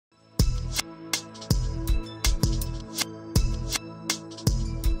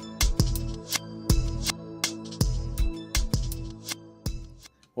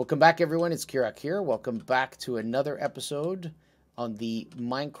Welcome back, everyone. It's Kirrok here. Welcome back to another episode on the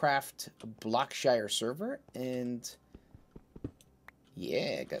Minecraft Blockshire server. And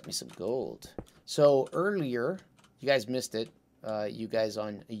yeah, got me some gold. So earlier, you guys missed it, you guys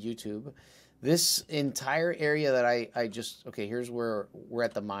on YouTube. This entire area that I just, okay, here's where we're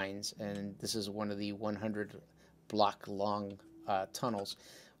at the mines. And this is one of the 100 block long tunnels.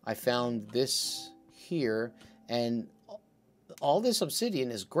 I found this here, and all this obsidian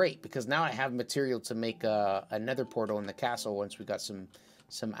is great because now I have material to make a nether portal in the castle once we got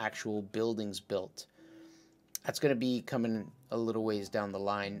some actual buildings built. That's going to be coming a little ways down the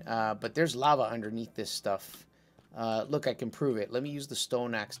line. But there's lava underneath this stuff. Look, I can prove it. Let me use the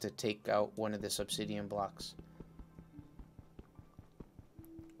stone axe to take out one of this obsidian blocks.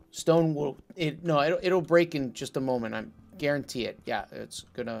 Stone will... it'll break in just a moment. I guarantee it. Yeah,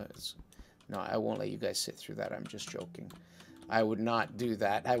 no, I won't let you guys sit through that. I'm just joking. I would not do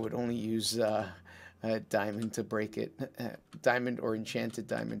that. I would only use diamond to break it. Diamond or enchanted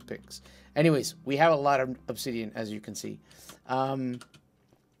diamond picks. Anyways, we have a lot of obsidian, as you can see.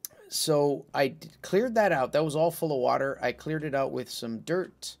 So I cleared that out. That was all full of water. I cleared it out with some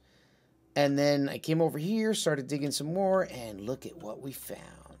dirt. And then I came over here, started digging some more, and look at what we found.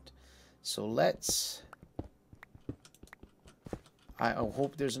 So let's... I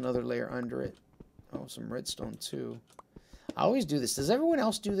hope there's another layer under it. Oh, some redstone too. I always do this. Does everyone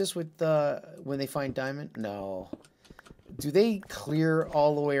else do this with when they find diamond? No. Do they clear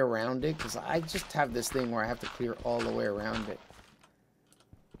all the way around it? Because I just have this thing where I have to clear all the way around it.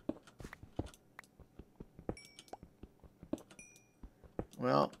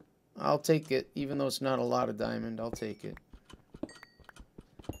 Well, I'll take it. Even though it's not a lot of diamond, I'll take it.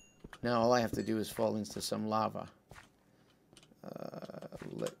 Now all I have to do is fall into some lava.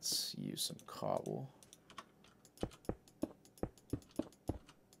 Let's use some cobble.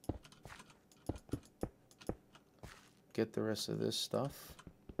 Get the rest of this stuff.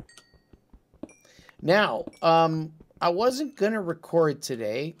 Now, I wasn't going to record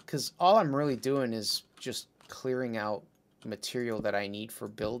today because all I'm really doing is just clearing out material that I need for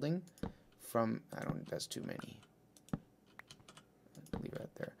building from, that's too many. Leave it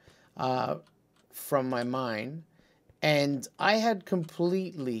there. From my mine. And I had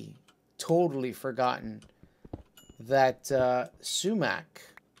completely, totally forgotten that Sumac,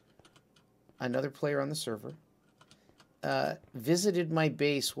 another player on the server, visited my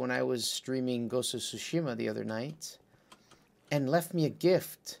base when I was streaming Ghost of Tsushima the other night and left me a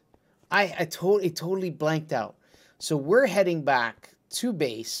gift. It totally blanked out. So we're heading back to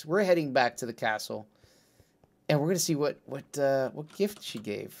base. We're heading back to the castle, and we're gonna see what gift she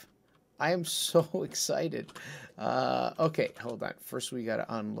gave. I am so excited. Okay, hold on. First, we gotta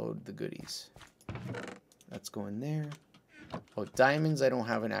unload the goodies. That's going there. Oh, diamonds. I don't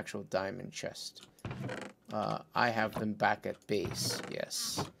have an actual diamond chest. I have them back at base.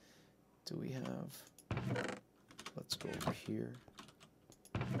 Yes. Do we have... Let's go over here.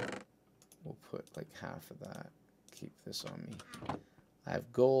 We'll put like half of that. Keep this on me. I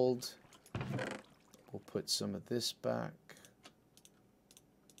have gold. We'll put some of this back.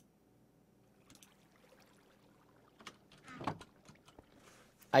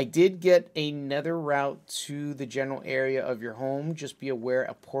 I did get a nether route to the general area of your home. Just be aware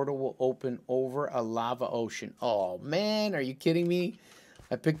a portal will open over a lava ocean. Oh, man, are you kidding me?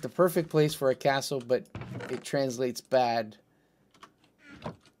 I picked the perfect place for a castle, but it translates bad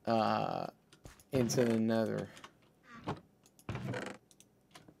into the nether.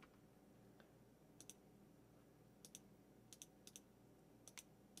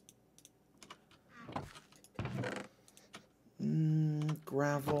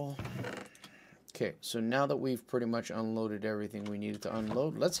 Gravel. Okay, so now that we've pretty much unloaded everything we needed to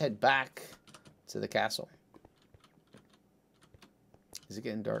unload, let's head back to the castle. Is it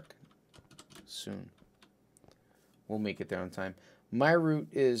getting dark? Soon. We'll make it there on time. My route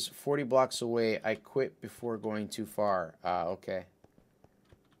is 40 blocks away. I quit before going too far. Okay.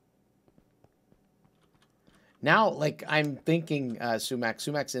 Now, like, I'm thinking,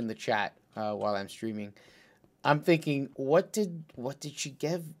 Sumac's in the chat while I'm streaming. I'm thinking, what did she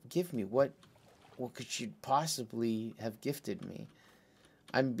give me? What could she possibly have gifted me?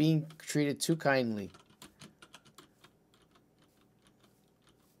 I'm being treated too kindly.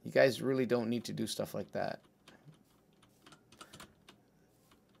 You guys really don't need to do stuff like that.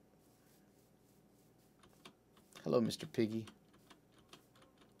 Hello, Mr. Piggy.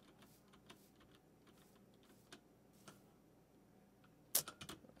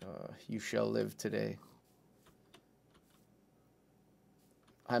 You shall live today.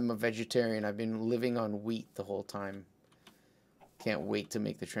 I'm a vegetarian. I've been living on wheat the whole time. Can't wait to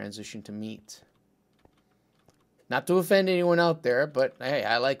make the transition to meat. Not to offend anyone out there, but hey,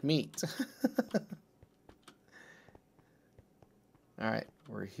 I like meat. All right,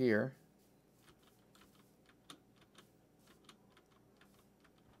 we're here.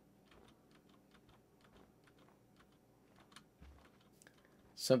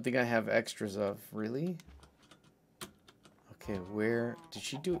 Something I have extras of, really? Okay, where did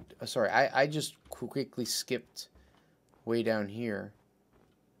she do? Sorry, I just quickly skipped way down here.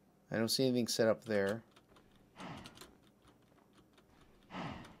 I don't see anything set up there.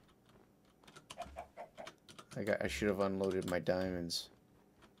 I should have unloaded my diamonds.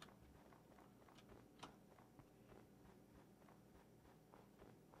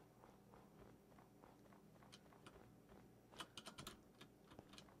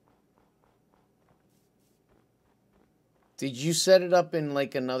 Did you set it up in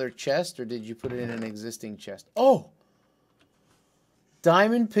like another chest, or did you put it in an existing chest? Oh!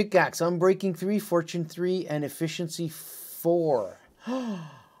 Diamond pickaxe, Unbreaking 3, Fortune 3, and Efficiency 4.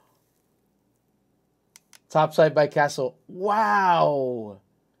 Topside by Castle. Wow!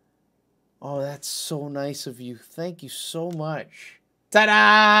 Oh, that's so nice of you. Thank you so much.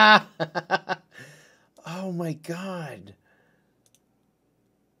 Ta-da! Oh my god.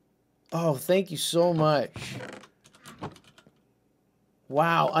 Oh, thank you so much.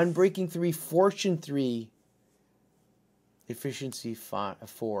 Wow, Unbreaking 3, Fortune 3, Efficiency 4.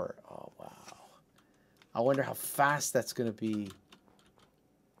 Oh, wow. I wonder how fast that's going to be.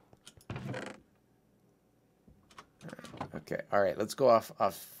 Okay, all right, let's go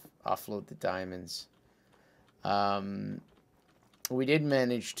offload the diamonds. We did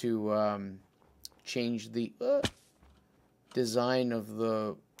manage to change the design of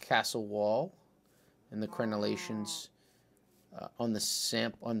the castle wall and the crenellations. On the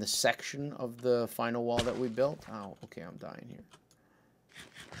section of the final wall that we built. Oh, okay, I'm dying here.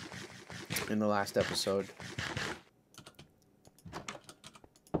 In the last episode.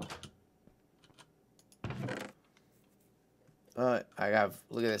 Look at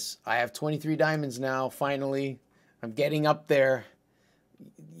this. I have 23 diamonds now, finally. I'm getting up there.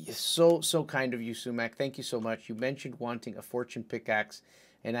 So kind of you, Sumac. Thank you so much. You mentioned wanting a fortune pickaxe,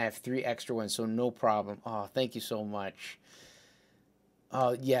 and I have 3 extra ones, so no problem. Oh, thank you so much.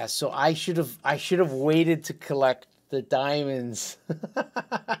 Oh yeah, so I should have waited to collect the diamonds.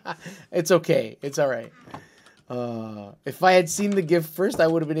 It's okay. It's all right. If I had seen the gift first, I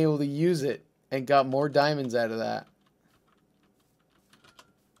would have been able to use it and got more diamonds out of that.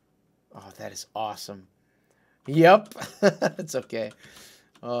 Oh, that is awesome. Yep. It's okay.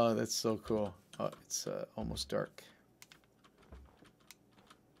 Oh, that's so cool. Oh, it's almost dark.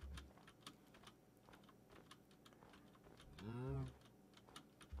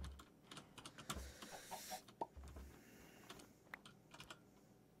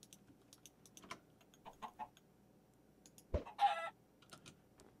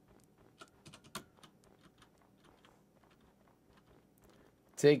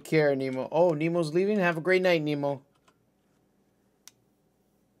 Take care, Nemo. Oh, Nemo's leaving? Have a great night, Nemo.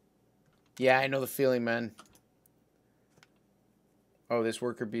 Yeah, I know the feeling, man. Oh, this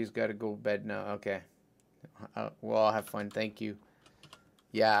worker bee's got to go to bed now. Okay. Well, I'll have fun. Thank you.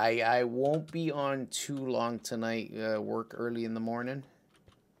 Yeah, I won't be on too long tonight. Work early in the morning.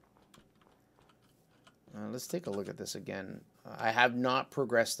 Let's take a look at this again. I have not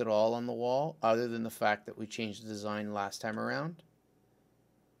progressed at all on the wall, other than the fact that we changed the design last time around.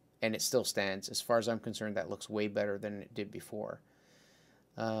 And it still stands. As far as I'm concerned, that looks way better than it did before.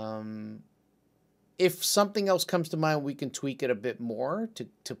 If something else comes to mind, we can tweak it a bit more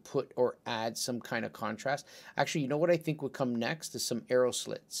to put or add some kind of contrast. Actually, you know what I think would come next is some arrow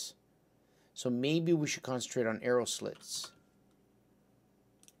slits. So maybe we should concentrate on arrow slits.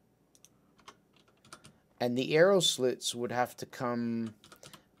 And the arrow slits would have to come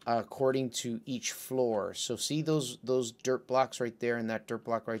according to each floor. So see those dirt blocks right there and that dirt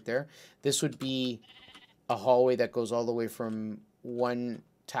block right there? This would be a hallway that goes all the way from one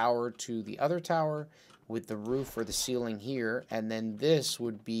tower to the other tower with the roof or the ceiling here. And then this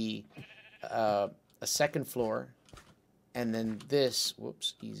would be a second floor. And then this,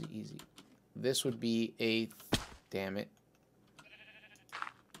 whoops, easy. This would be a, damn it.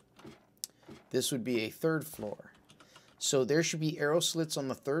 This would be a third floor. So there should be arrow slits on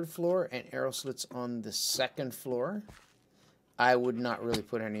the third floor and arrow slits on the second floor. I would not really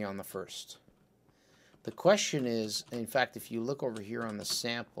put any on the first. The question is, in fact, if you look over here on the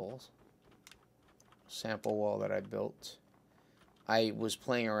sample wall that I built, I was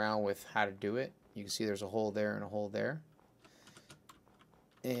playing around with how to do it. You can see there's a hole there and a hole there.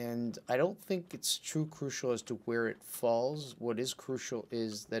 And I don't think it's too crucial as to where it falls. What is crucial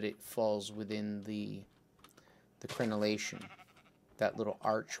is that it falls within the crenellation, that little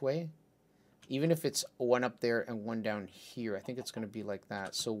archway. Even if it's one up there and one down here, I think it's going to be like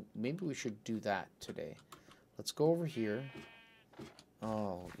that. So maybe we should do that today. Let's go over here.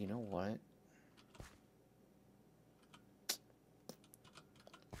 Oh, you know what?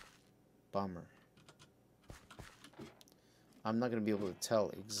 Bummer. I'm not going to be able to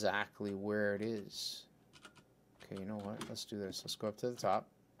tell exactly where it is. Okay, you know what? Let's do this. Let's go up to the top.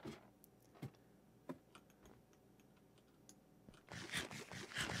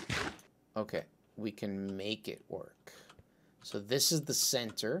 Okay, we can make it work. So this is the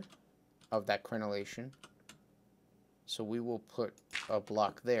center of that crenellation. So we will put a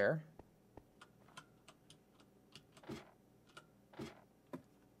block there.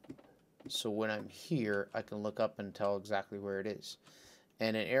 So when I'm here, I can look up and tell exactly where it is.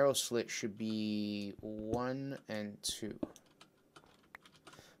 And an arrow slit should be 1 and 2.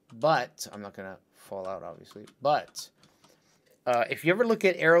 But, I'm not going to fall out, obviously. But, if you ever look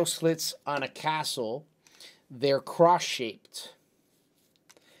at arrow slits on a castle, they're cross-shaped.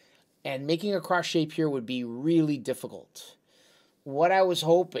 And making a cross shape here would be really difficult. What I was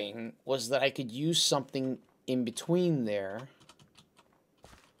hoping was that I could use something in between there.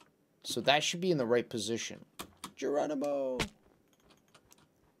 So that should be in the right position. Geronimo!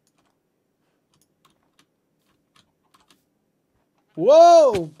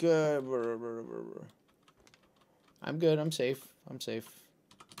 Whoa! Good. I'm good. I'm safe. I'm safe.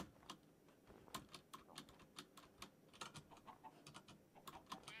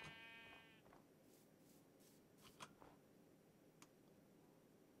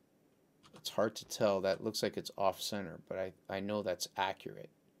 It's hard to tell. That looks like it's off center, but I know that's accurate.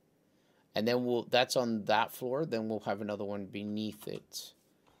 And then that's on that floor, then we'll have another one beneath it.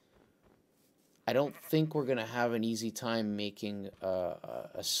 I don't think we're going to have an easy time making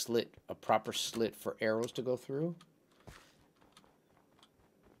a slit, a proper slit for arrows to go through.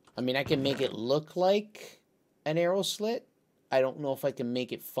 I mean, I can make it look like an arrow slit. I don't know if I can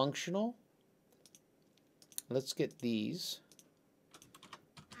make it functional. Let's get these.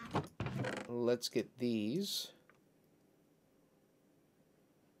 Let's get these.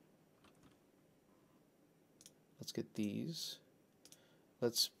 Let's get these.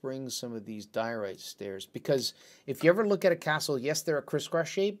 Let's bring some of these diorite stairs. Because if you ever look at a castle, yes, they're a crisscross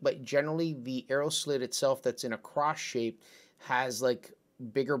shape, but generally the arrow slit itself that's in a cross shape has like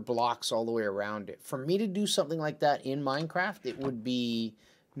bigger blocks all the way around it. For me to do something like that in Minecraft, it would be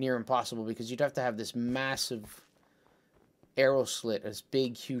near impossible because you'd have to have this massive arrow slit, this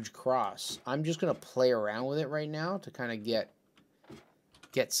big, huge cross. I'm just going to play around with it right now to kind of get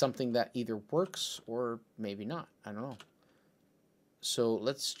something that either works or maybe not. I don't know. So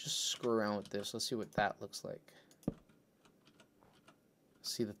let's just screw around with this. Let's see what that looks like.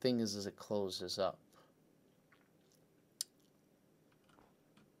 See, the thing is it closes up.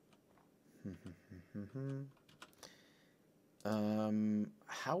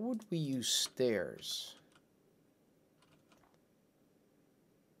 How would we use stairs?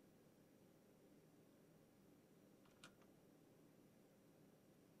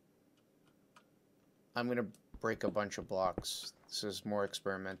 I'm going to break a bunch of blocks. This is more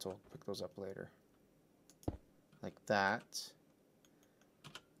experimental. Pick those up later. Like that.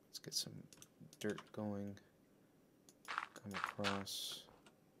 Let's get some dirt going. Come across.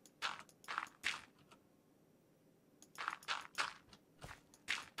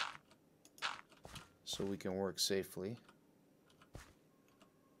 So we can work safely.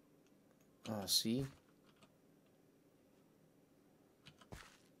 See?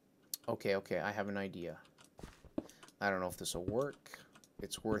 Okay, I have an idea. I don't know if this will work.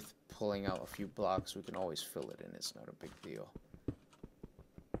 It's worth pulling out a few blocks. We can always fill it in. It's not a big deal.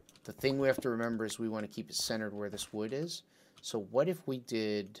 The thing we have to remember is we want to keep it centered where this wood is. So what if we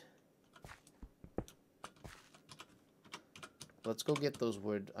did... Let's go get those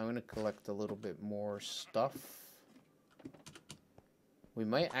wood. I'm going to collect a little bit more stuff. We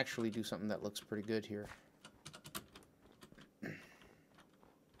might actually do something that looks pretty good here.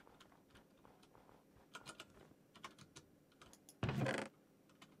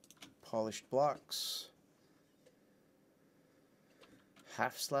 Polished blocks.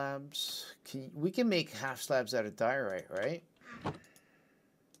 Half slabs. We can make half slabs out of diorite, right?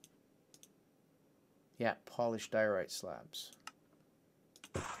 Yeah, polished diorite slabs.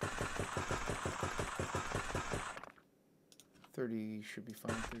 30 should be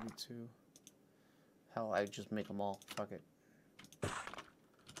fine. 32. Hell, I just make them all. Fuck it.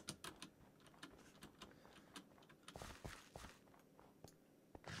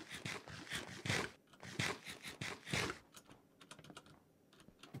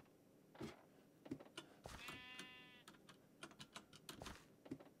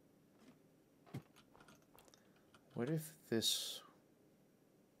 What if this...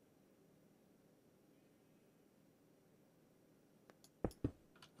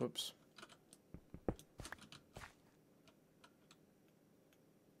 Whoops.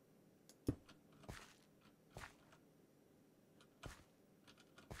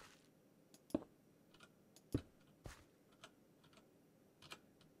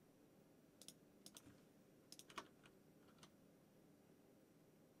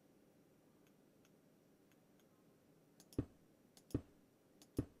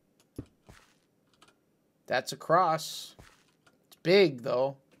 That's a cross. It's big,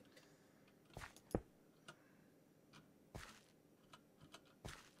 though.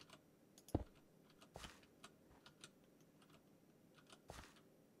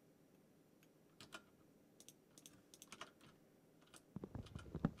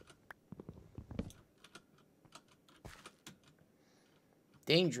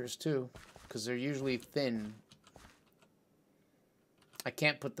 Dangerous, too, because they're usually thin. I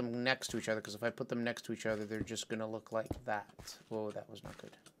can't put them next to each other, because if I put them next to each other, they're just going to look like that. Whoa, that was not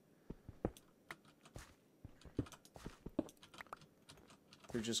good.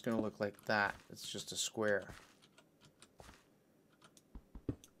 They're just going to look like that. It's just a square.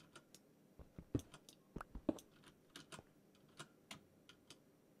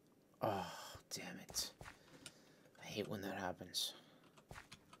 Oh, damn it. I hate when that happens.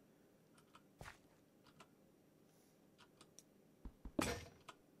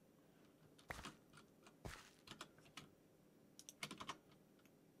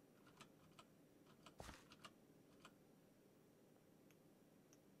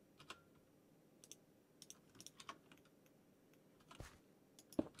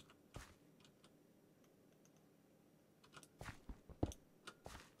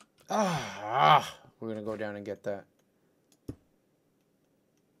 We're gonna go down and get that.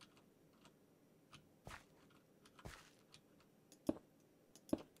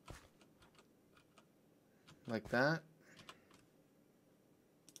 Like that.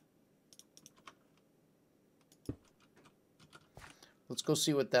 Let's go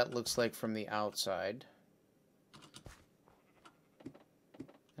see what that looks like from the outside.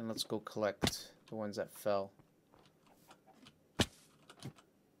 And let's go collect the ones that fell.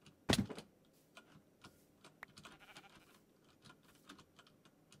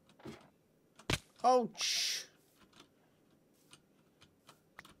 Ouch!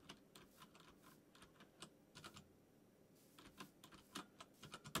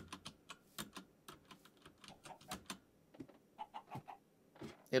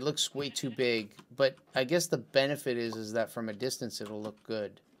 It looks way too big, but I guess the benefit is that from a distance it'll look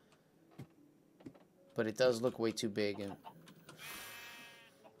good. But it does look way too big. And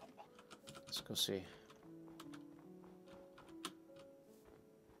let's go see.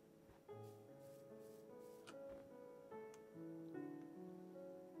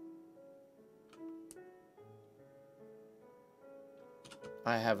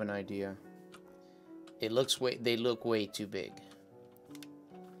 I have an idea. It looks they look way too big.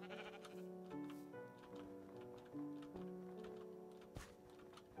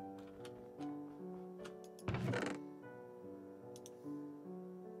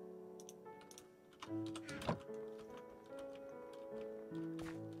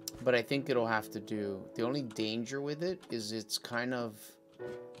 But I think it'll have to do... The only danger with it is it's kind of...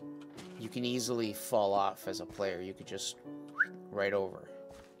 You can easily fall off as a player. You could just... right over.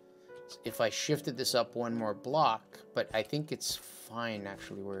 If I shifted this up one more block... But I think it's fine,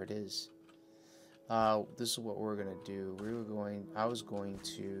 actually, where it is. This is what we're going to do. I was going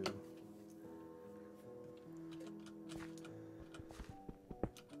to...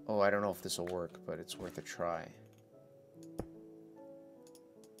 Oh, I don't know if this will work, but it's worth a try.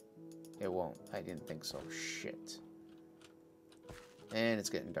 It won't. I didn't think so. Shit. And it's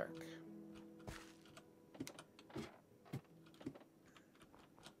getting dark.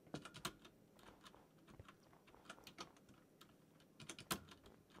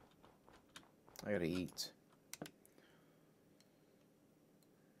 I gotta eat.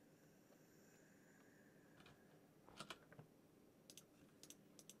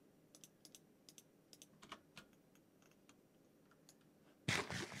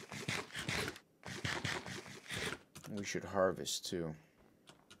 We should harvest too.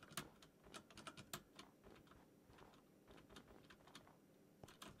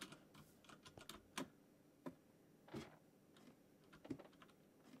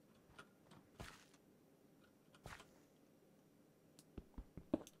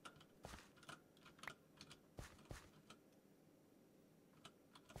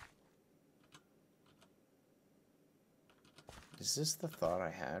 Is this the thought I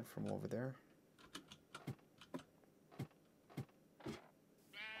had from over there?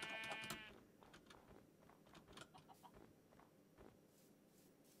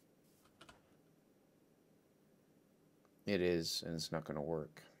 It is, and it's not going to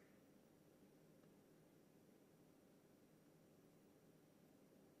work.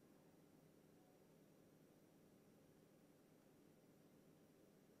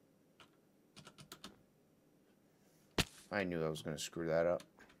 I knew I was going to screw that up.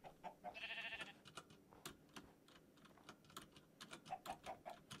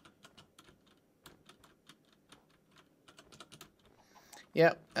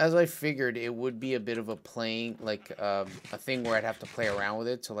 Yeah, as I figured, it would be a bit of a playing, like a thing where I'd have to play around with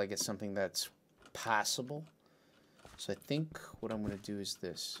it till I get something that's passable. So I think what I'm going to do is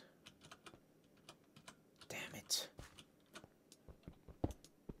this. Damn it.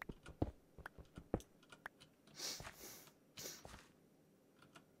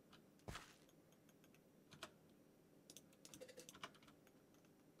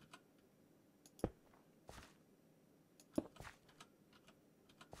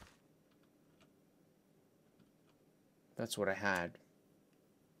 That's what I had.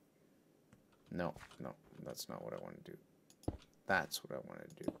 No, no, that's not what I want to do. That's what I want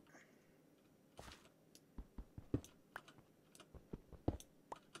to do.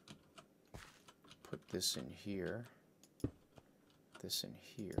 Put this in here. This in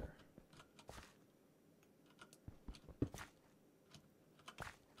here.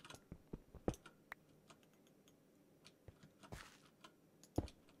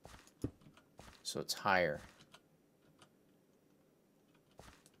 So it's higher.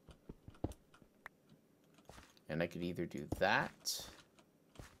 And I could either do that.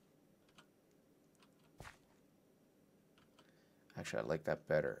 Actually, I like that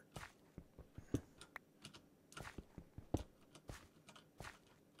better.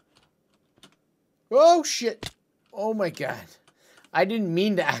 Oh, shit. Oh, my God. I didn't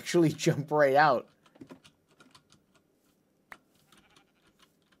mean to actually jump right out.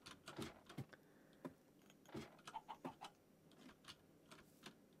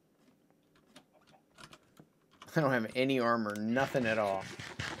 I don't have any armor, nothing at all.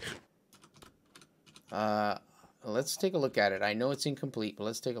 Let's take a look at it. I know it's incomplete, but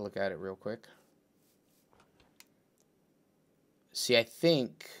let's take a look at it real quick. See, I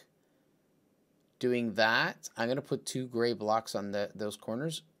think doing that, I'm going to put 2 gray blocks on those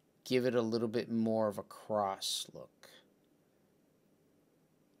corners. Give it a little bit more of a cross look.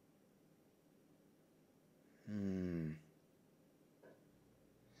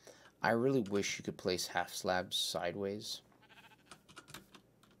 I really wish you could place half slabs sideways.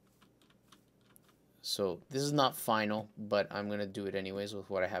 So this is not final, but I'm going to do it anyways with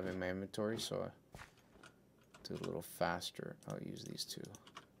what I have in my inventory. So I'll do it a little faster. I'll use these 2.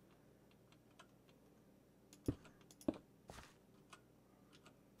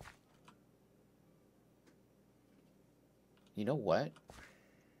 You know what?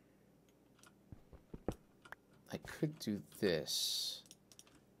 I could do this,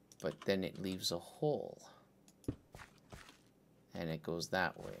 but then it leaves a hole. And it goes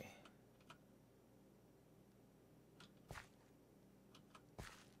that way.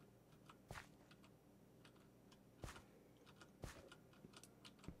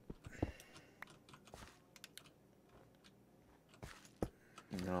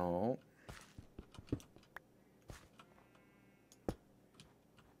 No.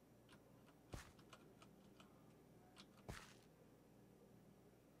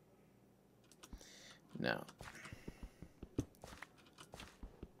 No.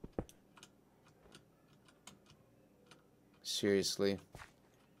 Seriously.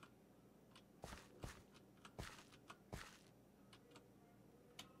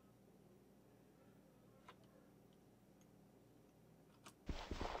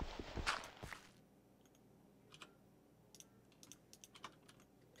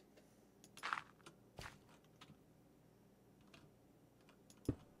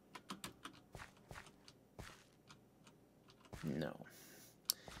 No.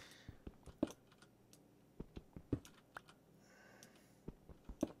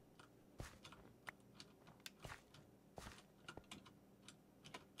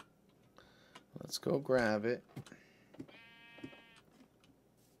 Let's go grab it.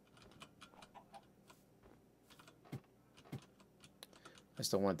 I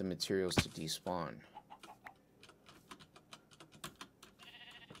still want the materials to despawn.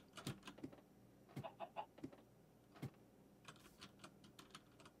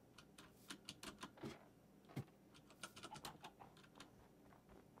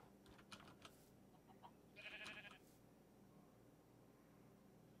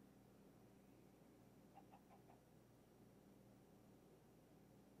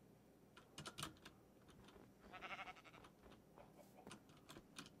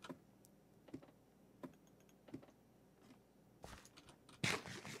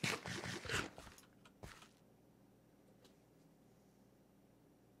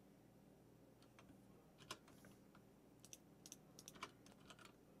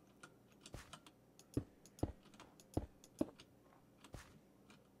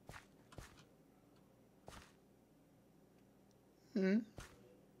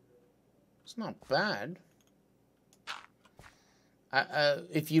 It's not bad.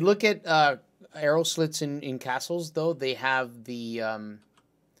 If you look at arrow slits in castles, though, they have the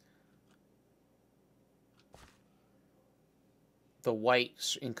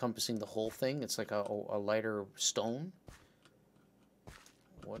white encompassing the whole thing. It's like a lighter stone.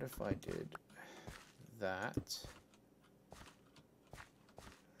 What if I did that?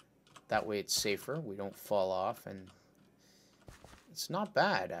 That way it's safer. We don't fall off, and it's not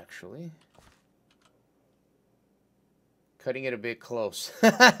bad, actually. Cutting it a bit close.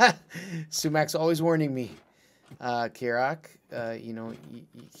 Sumac always warning me. Kirrok, you know, you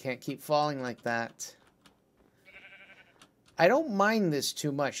can't keep falling like that. I don't mind this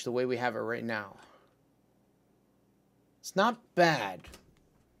too much the way we have it right now. It's not bad.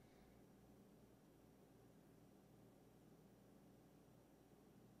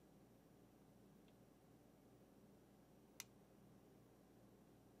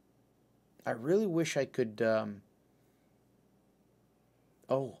 I really wish I could...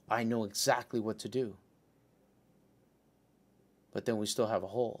 Oh, I know exactly what to do. But then we still have a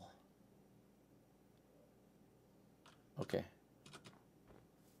hole. Okay.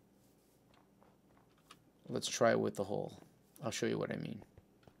 Let's try it with the hole. I'll show you what I mean.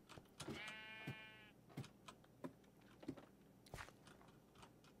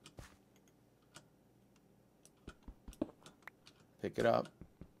 Pick it up.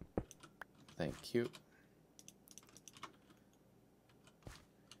 Thank you.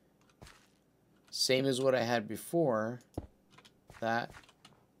 Same as what I had before. That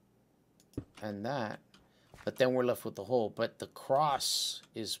and that. But then we're left with the hole. But the cross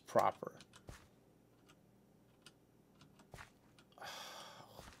is proper. Oh,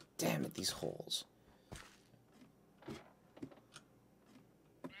 damn it, these holes.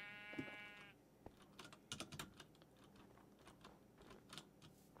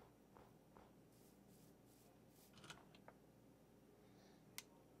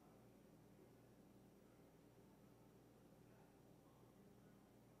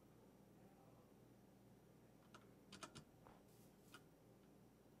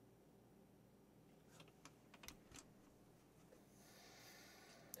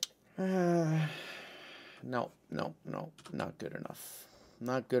 No, not good enough.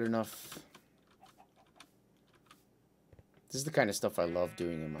 Not good enough. This is the kind of stuff I love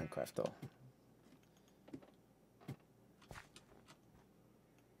doing in Minecraft, though.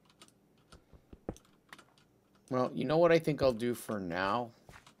 Well, you know what I think I'll do for now?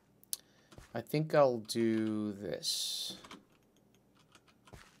 I think I'll do this.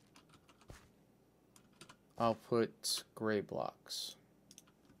 I'll put gray blocks.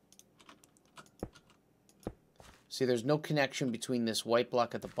 See, there's no connection between this white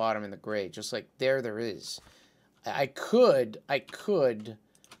block at the bottom and the gray. Just like there is. I could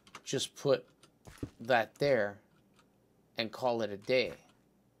just put that there and call it a day.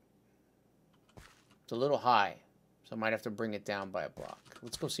 It's a little high, so I might have to bring it down by a block.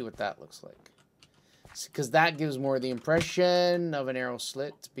 Let's go see what that looks like. Because that gives more the impression of an arrow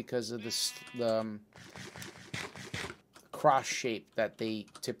slit because of this cross shape that they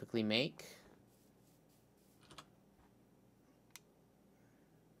typically make.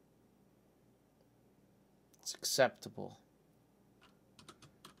 Acceptable.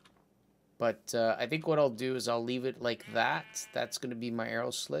 But I think what I'll do is I'll leave it like that. That's going to be my arrow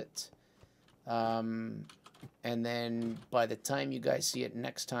slit. And then by the time you guys see it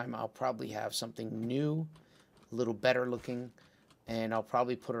next time, I'll probably have something new, a little better looking, and I'll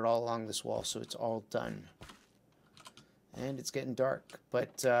probably put it all along this wall so it's all done. And it's getting dark.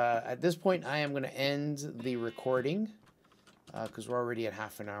 But at this point, I am going to end the recording. Because we're already at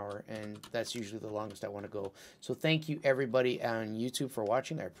half an hour, and that's usually the longest I want to go. So thank you, everybody on YouTube, for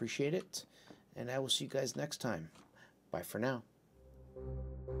watching. I appreciate it, and I will see you guys next time. Bye for now.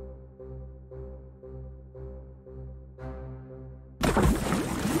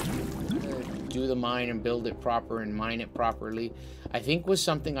 Do the mine and build it proper and mine it properly. I think was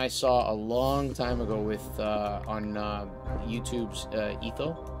something I saw a long time ago with on YouTube's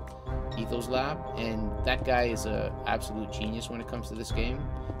Etho's Lab, and that guy is a absolute genius when it comes to this game.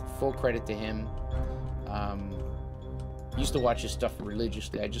 Full credit to him. Used to watch his stuff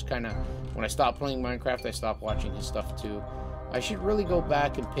religiously. I just kind of, when I stopped playing Minecraft, I stopped watching his stuff too. I should really go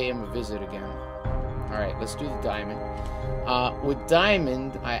back and pay him a visit again. Alright, let's do the diamond. With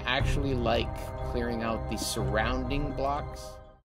diamond, I actually like clearing out the surrounding blocks.